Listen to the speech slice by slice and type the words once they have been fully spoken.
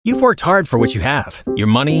You've worked hard for what you have. Your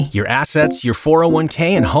money, your assets, your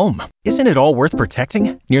 401k, and home. Isn't it all worth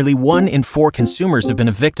protecting? Nearly 1 in 4 consumers have been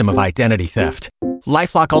a victim of identity theft.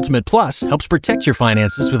 LifeLock Ultimate Plus helps protect your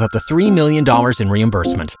finances with up to $3 million in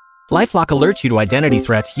reimbursement. LifeLock alerts you to identity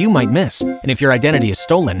threats you might miss. And if your identity is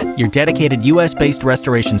stolen, your dedicated U.S.-based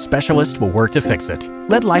restoration specialist will work to fix it.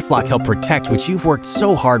 Let LifeLock help protect what you've worked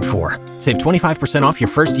so hard for. Save 25% off your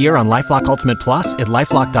first year on LifeLock Ultimate Plus at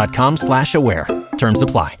LifeLock.com/aware. Terms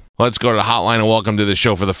apply. Let's go to the hotline and welcome to the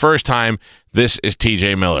show for the first time. This is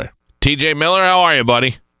TJ Miller. TJ Miller, how are you,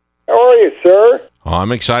 buddy? How are you, sir? Oh,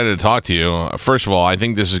 I'm excited to talk to you. First of all, I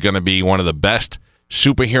think this is going to be one of the best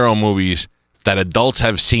superhero movies that adults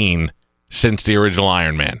have seen since the original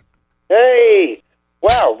Iron Man. Hey,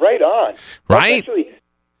 wow, right on. Right? Actually,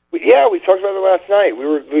 we talked about it last night.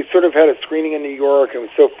 We sort of had a screening in New York, and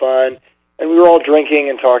it was so fun, and we were all drinking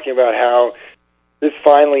and talking about how this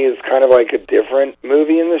finally is kind of like a different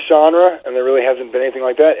movie in the genre, and there really hasn't been anything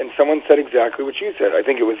like that. And someone said exactly what you said. I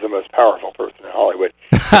think it was the most powerful person in Hollywood.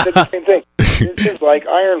 He said the same thing. This is like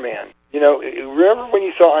Iron Man. You know, remember when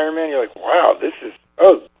you saw Iron Man, you're like, wow,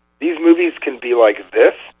 these movies can be like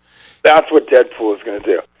this? That's what Deadpool is going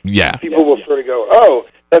to do. Yeah. People will sort of go, oh,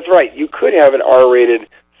 that's right, you could have an R-rated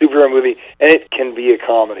superhero movie, and it can be a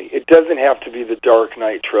comedy. It doesn't have to be the Dark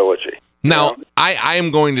Knight trilogy. Now, I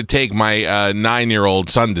am going to take my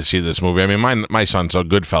 9-year-old son to see this movie. I mean, my son saw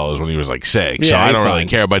Goodfellas when he was like 6, so I don't really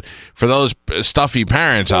care. But for those stuffy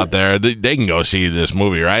parents out there, they can go see this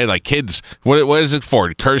movie, right? Like kids, what is it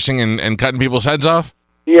for? Cursing and cutting people's heads off?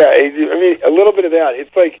 Yeah, I mean, a little bit of that.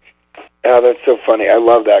 It's like, oh, that's so funny. I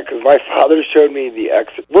love that because my father showed me the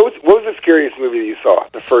What was the scariest movie that you saw?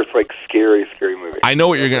 The first, like, scary movie. I know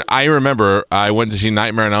what you're going to... I remember I went to see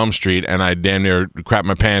Nightmare on Elm Street, and I damn near crapped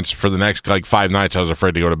my pants for the next, 5 nights. I was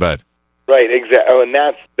afraid to go to bed. Right, exactly. Oh, and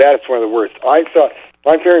that's one of the worst. I saw...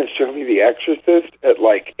 My parents showed me The Exorcist at,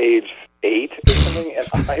 age 8 or something,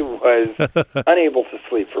 and I was unable to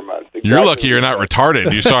sleep for months. Exactly. You're lucky you're not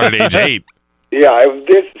retarded. You saw it at age 8. Yeah,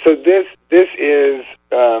 this is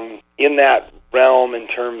in that realm in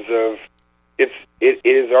terms of it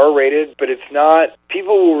is R-rated, but it's not.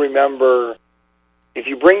 People will remember, if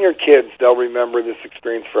you bring your kids, they'll remember this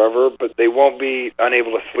experience forever, but they won't be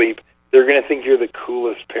unable to sleep. They're going to think you're the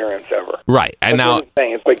coolest parents ever. Right, and That's what I'm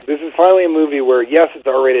saying. It's like, this is finally a movie where, yes, it's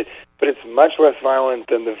R-rated, but it's much less violent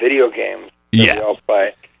than the video games that we all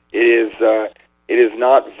play. It is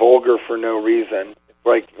not vulgar for no reason.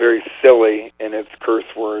 Like very silly in its curse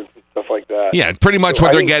words and stuff like that. Yeah, pretty much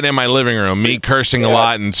what they're getting in my living room. Me cursing a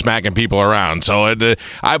lot and smacking people around. So, by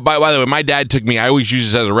the way, my dad took me. I always use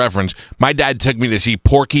this as a reference. My dad took me to see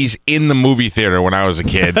Porky's in the movie theater when I was a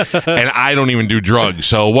kid, and I don't even do drugs.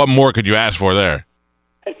 So, what more could you ask for there?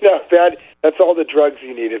 No, that's all the drugs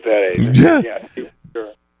you need at that age. Yeah,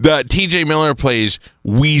 sure. The TJ Miller plays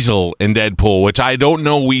Weasel in Deadpool, which I don't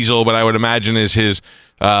know Weasel, but I would imagine is his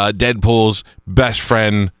Deadpool's best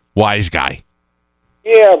friend, Wise Guy.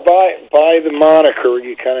 Yeah, by the moniker,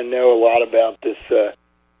 you kind of know a lot about this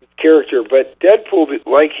character. But Deadpool,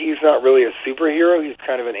 like, he's not really a superhero. He's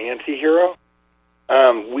kind of an anti-hero.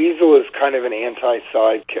 Weasel is kind of an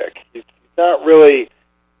anti-sidekick. He's not really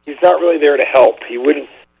there to help. He wouldn't.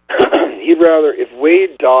 He'd rather, if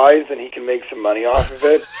Wade dies and he can make some money off of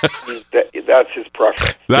it, that's his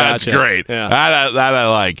preference. That's great. Yeah. That I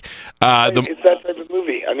like. It's that type of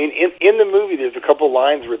movie. I mean, in the movie, there's a couple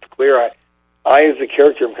lines where it's clear. I as a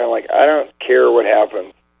character, I'm kind of like, I don't care what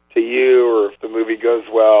happens to you or if the movie goes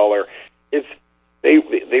well. Or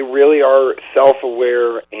they really are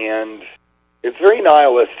self-aware, and it's very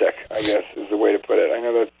nihilistic, I guess, is the way to put it. I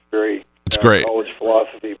know that's very great college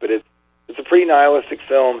philosophy, but it's a pretty nihilistic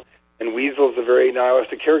film, and Weasel's a very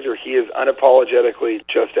nihilistic character. He is unapologetically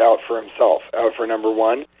just out for himself, out for number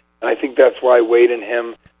one, and I think that's why Wade and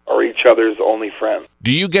him are each other's only friends.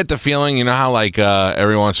 Do you get the feeling, you know how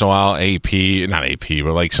every once in a while not AP,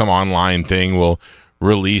 but some online thing will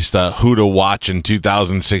release the who to watch in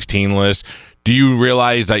 2016 list? Do you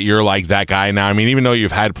realize that you're like that guy now? I mean, even though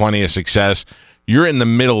you've had plenty of success, you're in the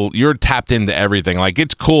middle. You're tapped into everything. Like,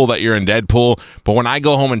 it's cool that you're in Deadpool, but when I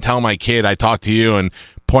go home and tell my kid I talk to you and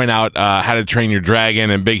point out How to Train Your Dragon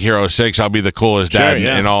and Big Hero 6, I'll be the coolest dad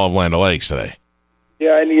in all of Land O'Lakes today.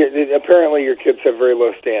 Yeah, and apparently your kids have very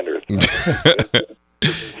low standards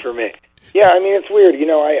for me. Yeah, I mean, it's weird. You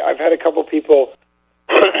know, I've had a couple people,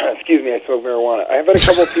 excuse me, I smoke marijuana. I've had a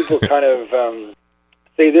couple people kind of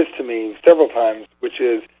say this to me several times, which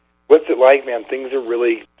is, what's it like, man? Things are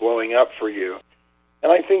really blowing up for you.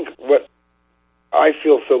 And I think what I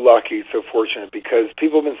feel so lucky, so fortunate, because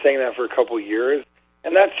people have been saying that for a couple of years,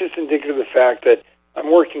 and that's just indicative of the fact that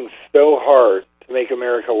I'm working so hard to to make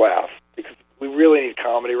America laugh, because we really need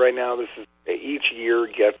comedy right now. Each year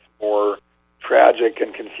gets more tragic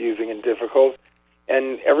and confusing and difficult,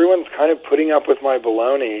 and everyone's kind of putting up with my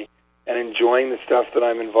baloney and enjoying the stuff that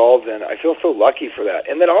I'm involved in. I feel so lucky for that.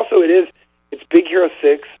 And then also it's Big Hero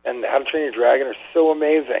 6 and How to Train Your Dragon are so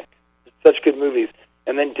amazing. It's such good movies.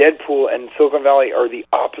 And then Deadpool and Silicon Valley are the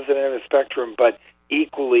opposite end of the spectrum, but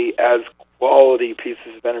equally as quality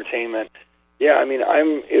pieces of entertainment. Yeah, I mean,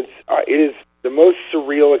 it is the most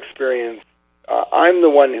surreal experience. I'm the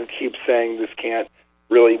one who keeps saying this can't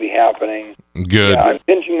really be happening. Good. Yeah, I'm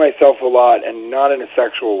pinching myself a lot, and not in a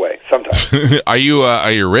sexual way. Sometimes. Are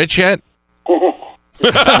you rich yet?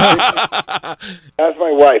 That's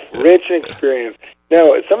my wife. Rich and experienced.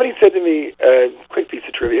 No, somebody said to me, quick piece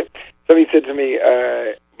of trivia. Somebody said to me,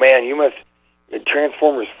 man, you must,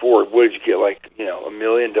 Transformers 4, what did you get, like, $1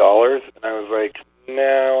 million? And I was like,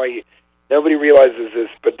 no, nobody realizes this,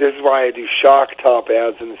 but this is why I do shock top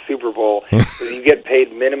ads in the Super Bowl. You get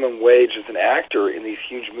paid minimum wage as an actor in these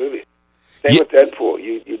huge movies. Same with Deadpool.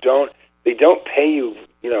 They don't pay you,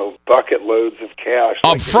 bucket loads of cash.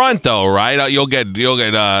 Up front, though, right? You'll get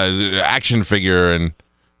action figure and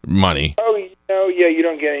money. Oh, yeah, you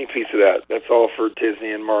don't get any piece of that. That's all for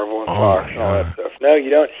Disney and Marvel and Fox and all that stuff. No, you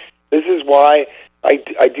don't. This is why I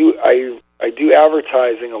do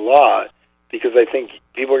advertising a lot, because I think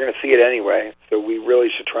people are going to see it anyway. So we really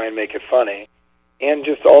should try and make it funny, and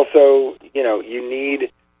just also,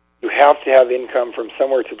 you have to have income from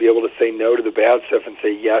somewhere to be able to say no to the bad stuff and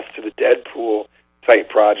say yes to the Deadpool type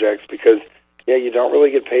projects, because you don't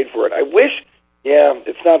really get paid for it. I wish,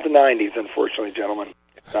 it's not the 90s, unfortunately, gentlemen.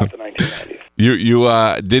 It's not the 1990s.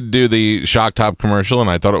 You did do the Shock Top commercial, and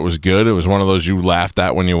I thought it was good. It was one of those you laughed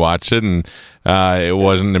at when you watched it, and it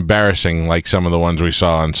wasn't embarrassing like some of the ones we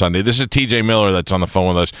saw on Sunday. This is TJ Miller that's on the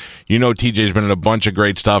phone with us. TJ's been in a bunch of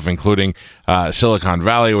great stuff, including Silicon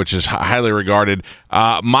Valley, which is highly regarded.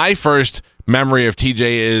 My first memory of TJ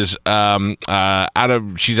is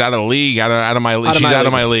she's out of my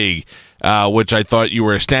league, which I thought you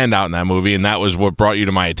were a standout in that movie, and that was what brought you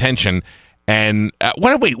to my attention. And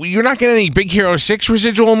wait, you're not getting any Big Hero 6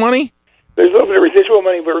 residual money? There's a little bit of residual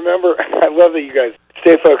money, but remember, I love that you guys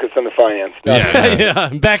stay focused on the finance. Yeah,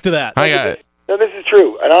 back to that. No, this is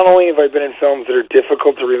true. And not only have I been in films that are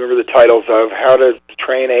difficult to remember the titles of, How to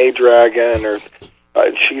Train a Dragon, or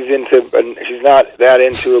she's not that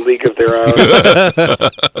into A League of Their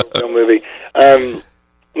Own movie.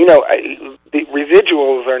 The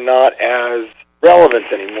residuals are not as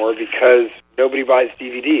relevant anymore because nobody buys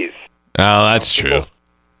DVDs. Oh, that's true.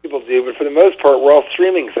 People do, but for the most part, we're all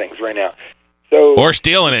streaming things right now. Or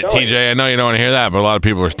stealing it, TJ. I know you don't want to hear that, but a lot of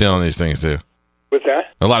people are stealing these things too. What's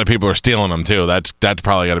that? A lot of people are stealing them too. That's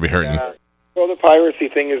probably got to be hurting. Well, the piracy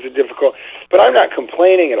thing is difficult, but I'm not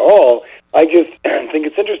complaining at all. I just think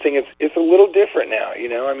it's interesting. It's a little different now.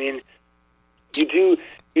 I mean, you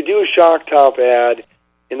do a Shock Top ad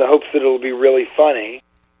in the hopes that it'll be really funny,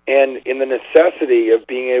 and in the necessity of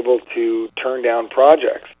being able to turn down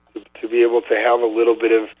projects, to be able to have a little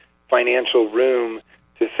bit of financial room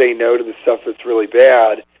to say no to the stuff that's really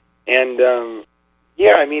bad. And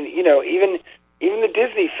I mean, even the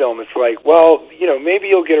Disney film, it's like, well, maybe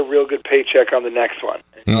you'll get a real good paycheck on the next one.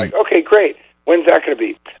 And you're like, okay, great. When's that going to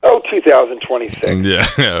be? Oh, 2026.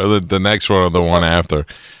 Yeah, the next one or the one after.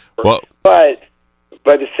 Well, but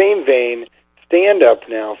by the same vein, stand-up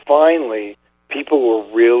now, finally, people will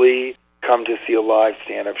really come to see a live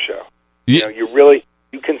stand-up show. Yeah.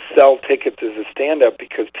 You can sell tickets as a stand-up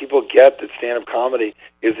because people get that stand-up comedy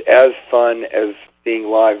is as fun as seeing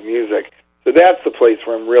live music. So that's the place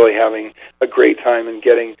where I'm really having a great time and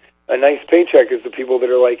getting a nice paycheck, is the people that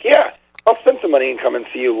are like, yeah, I'll spend some money and come and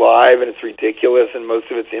see you live, and it's ridiculous, and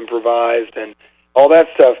most of it's improvised and all that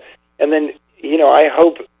stuff. And then, I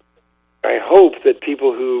hope that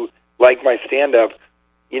people who like my stand-up,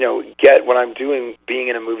 get what I'm doing being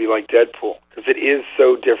in a movie like Deadpool, because it is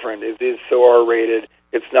so different. It is so R-rated.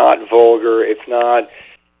 It's not vulgar. It's not,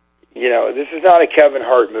 this is not a Kevin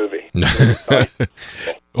Hart movie.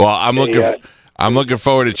 Well, I'm looking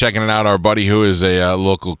forward to checking it out. Our buddy, who is a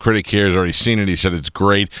local critic here, has already seen it. He said it's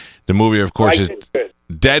great. The movie, of course, is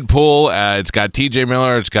Deadpool. It's got TJ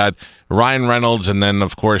Miller. It's got Ryan Reynolds. And then,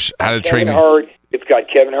 of course, How to Train... It's got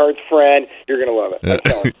Kevin Hart's friend. You're going to love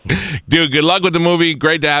it. Dude, good luck with the movie.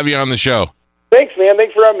 Great to have you on the show. Thanks, man.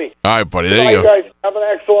 Thanks for having me. All right, buddy. There you go. Guys, have an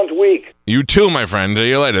excellent week. You too, my friend. See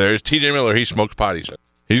you later. There's TJ Miller. He smokes potties.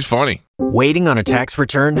 He's funny. Waiting on a tax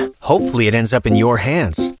return? Hopefully it ends up in your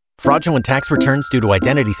hands. Fraudulent tax returns due to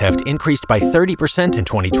identity theft increased by 30% in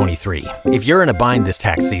 2023. If you're in a bind this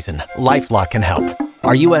tax season, LifeLock can help.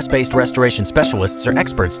 Our U.S.-based restoration specialists are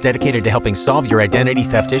experts dedicated to helping solve your identity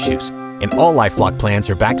theft issues. And all LifeLock plans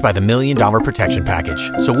are backed by the $1 Million Protection Package.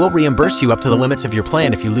 So we'll reimburse you up to the limits of your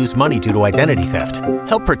plan if you lose money due to identity theft.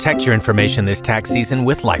 Help protect your information this tax season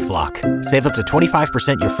with LifeLock. Save up to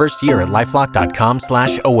 25% your first year at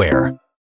LifeLock.com/aware.